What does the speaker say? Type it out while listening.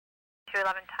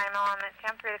211 time element,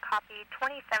 Sam 3 to copy,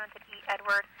 27th at E.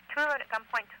 Edward. Two rode at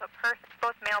gunpoint to a person,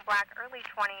 both male black, early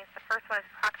 20s. The first one is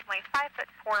approximately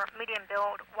 5'4", medium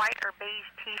build, white or beige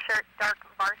t-shirt, dark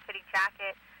varsity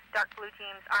jacket, dark blue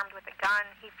jeans, armed with a gun.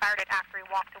 He fired it after he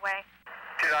walked away.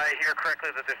 Did I hear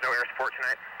correctly that there's no air support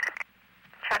tonight?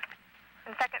 Check.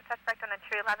 And second suspect on the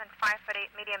 211,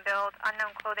 5'8", medium build,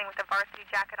 unknown clothing with a varsity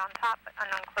jacket on top, but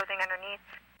unknown clothing underneath.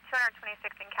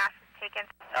 226 in cash was taken.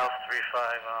 Alpha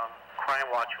 35,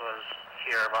 Crimewatch was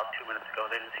here about 2 minutes ago.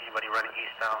 They didn't see anybody running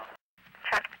eastbound.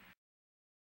 Check.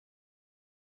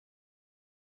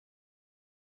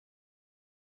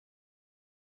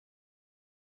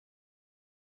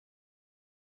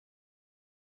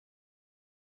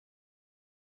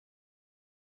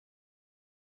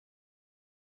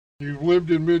 You've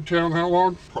lived in Midtown how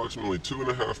long? Approximately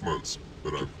 2.5 months,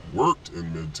 but I've worked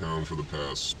in Midtown for the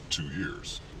past 2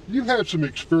 years. You've had some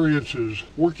experiences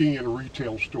working in a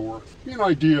retail store. Give me an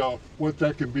idea what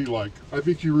that can be like. I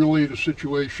think you relayed a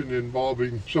situation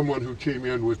involving someone who came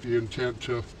in with the intent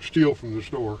to steal from the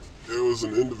store. It was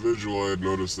an individual I had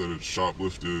noticed that had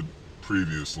shoplifted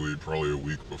previously, probably a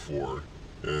week before,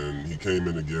 and he came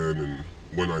in again, and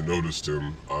when I noticed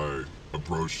him, I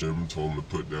approached him, told him to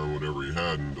put down whatever he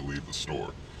had and to leave the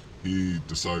store. He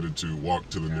decided to walk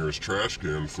to the nearest trash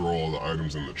can, throw all the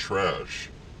items in the trash,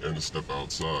 and to step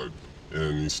outside.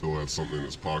 And he still had something in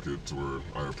his pocket to where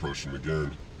I approached him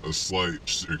again. A slight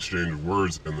exchange of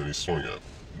words, and then he swung at me.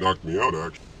 Knocked me out,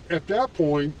 actually. At that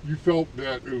point, you felt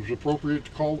that it was appropriate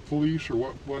to call the police, or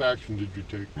what action did you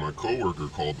take? My coworker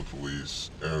called the police,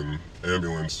 and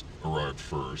ambulance arrived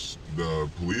first. The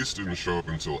police didn't show up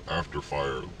until after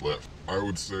fire left. I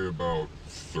would say about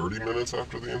 30 minutes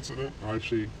after the incident. I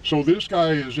see. So this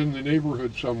guy is in the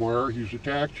neighborhood somewhere. He's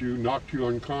attacked you, knocked you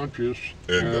unconscious.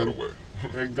 And got away.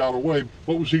 And got away.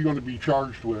 What was he going to be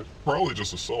charged with? Probably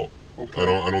just assault. Okay.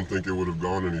 I don't think it would have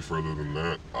gone any further than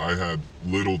that. I had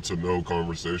little to no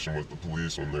conversation with the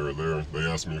police when they were there. They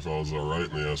asked me if I was all right,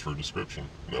 and they asked for a description.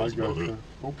 And that was about it.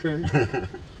 Okay.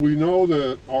 We know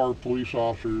that our police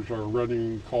officers are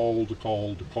running call to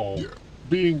call to call. Yeah.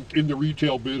 Being in the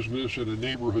retail business at a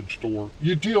neighborhood store,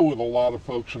 you deal with a lot of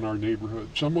folks in our neighborhood.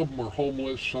 Some of them are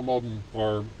homeless, some of them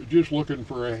are just looking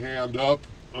for a hand up.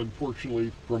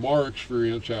 Unfortunately, from our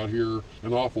experience out here,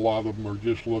 an awful lot of them are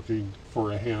just looking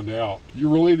for a handout. You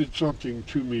related something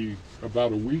to me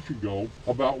about a week ago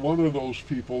about one of those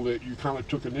people that you kind of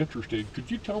took an interest in. Could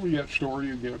you tell me that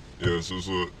story again? Yes, it was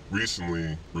a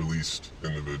recently released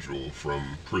individual from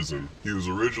prison. He was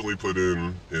originally put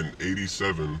in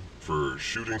 87 for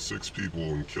shooting 6 people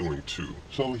and killing 2.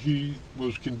 So he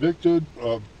was convicted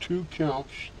of 2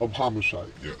 counts of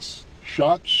homicide. Yes.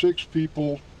 Shot 6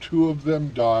 people, 2 of them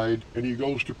died, and he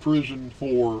goes to prison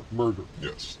for murder.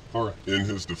 Yes. All right. In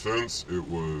his defense, it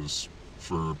was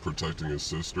for protecting his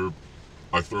sister.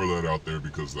 I throw that out there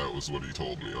because that was what he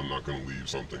told me. I'm not going to leave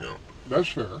something out. That's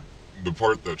fair. The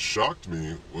part that shocked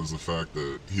me was the fact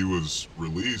that he was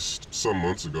released some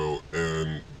months ago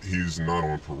and he's not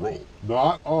on parole.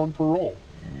 Not on parole.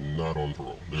 Not on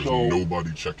parole. There's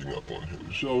nobody checking up on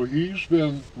him. So he's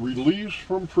been released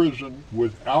from prison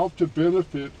without the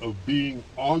benefit of being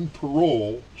on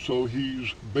parole. So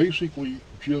he's basically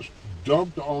just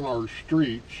dumped on our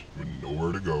streets. With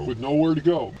nowhere to go. With nowhere to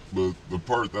go. But the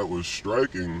part that was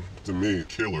striking to me,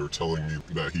 killer telling me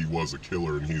that he was a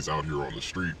killer and he's out here on the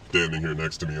street, standing here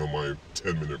next to me on my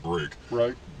 10-minute break.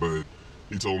 Right. But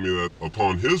he told me that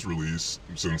upon his release,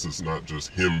 since it's not just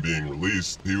him being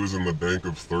released, he was in the bank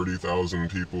of 30,000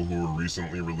 people who were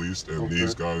recently released, and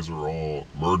these guys are all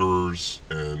murderers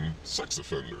and sex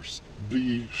offenders.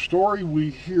 The story we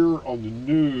hear on the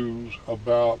news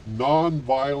about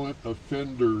non-violent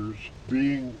offenders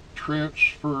being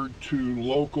transferred to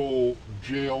local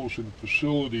jails and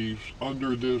facilities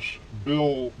under this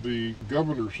bill the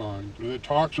governor signed, and it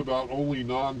talks about only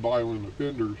non-violent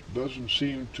offenders, doesn't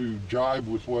seem to jibe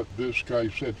with what this guy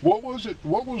said. What was it?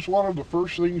 What was one of the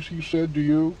first things he said to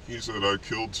you? He said, I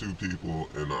killed 2 people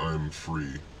and I'm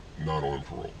free, not on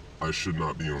parole. I should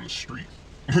not be on the street.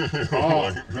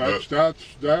 That's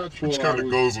what which kind of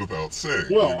goes without saying.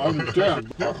 Well, you know? I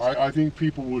understand. I think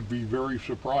people would be very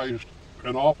surprised,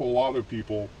 an awful lot of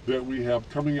people that we have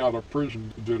coming out of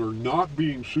prison that are not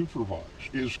being supervised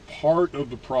is part of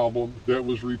the problem that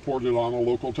was reported on a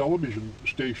local television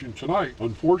station tonight.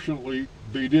 Unfortunately,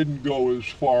 they didn't go as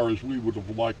far as we would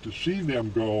have liked to see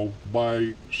them go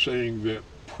by saying that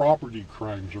property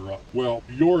crimes are up. Well,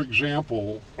 your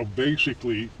example of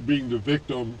basically being the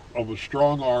victim of a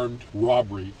strong-armed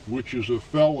robbery, which is a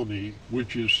felony,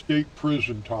 which is state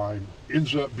prison time,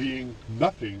 ends up being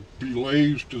nothing,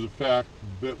 belays to the fact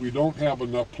that we don't have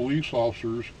enough police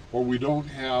officers, or we don't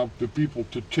have the people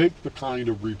to take the kind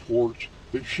of reports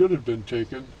that should have been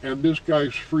taken, and this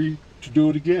guy's free to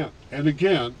do it again and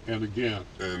again and again.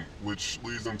 And which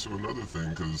leads into another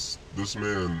thing, because this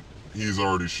man, he's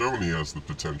already shown he has the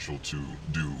potential to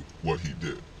do what he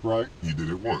did. Right. He did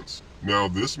it once. Now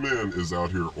this man is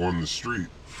out here on the street,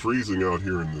 freezing out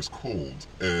here in this cold,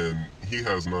 and he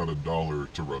has not a dollar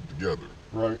to rub together.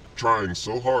 Right. Trying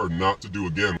so hard not to do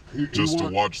again, just to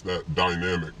watch that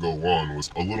dynamic go on was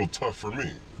a little tough for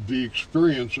me. The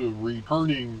experience of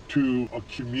returning to a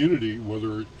community,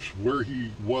 whether it's where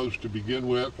he was to begin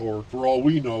with, or for all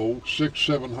we know,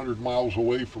 600-700 miles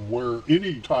away from where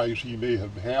any ties he may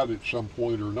have had at some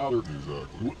point or another.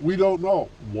 Exactly. We don't know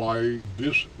why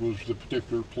this was the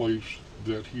particular place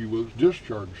that he was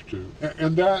discharged to.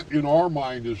 And that, in our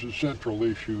mind, is a central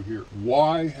issue here.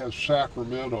 Why has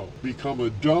Sacramento become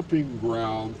a dumping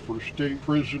ground for state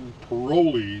prison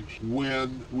parolees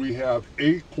when we have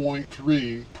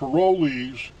 8.3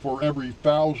 parolees for every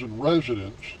 1,000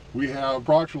 residents? We have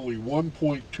approximately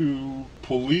 1.2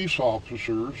 police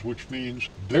officers, which means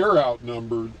they're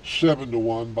outnumbered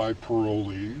 7-to-1 by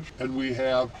parolees, and we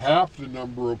have half the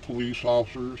number of police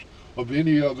officers of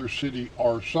any other city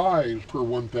our size per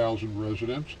 1,000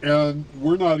 residents, and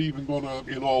we're not even going to,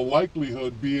 in all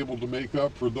likelihood, be able to make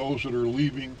up for those that are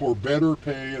leaving for better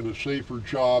pay and a safer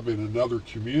job in another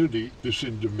community that's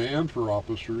in demand for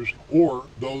officers, or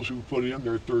those who put in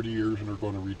their 30 years and are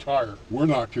going to retire. We're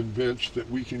not convinced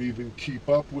that we can even keep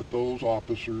up with those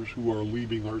officers who are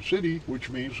leaving our city, which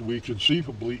means we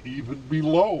conceivably even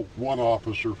below 1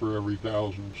 officer for every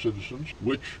 1,000 citizens,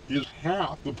 which is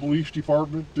half the police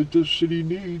department that this city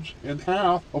needs and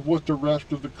half of what the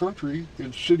rest of the country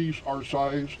in cities our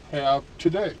size have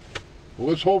today. Well,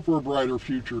 let's hope for a brighter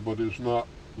future, but it's not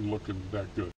looking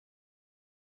that good.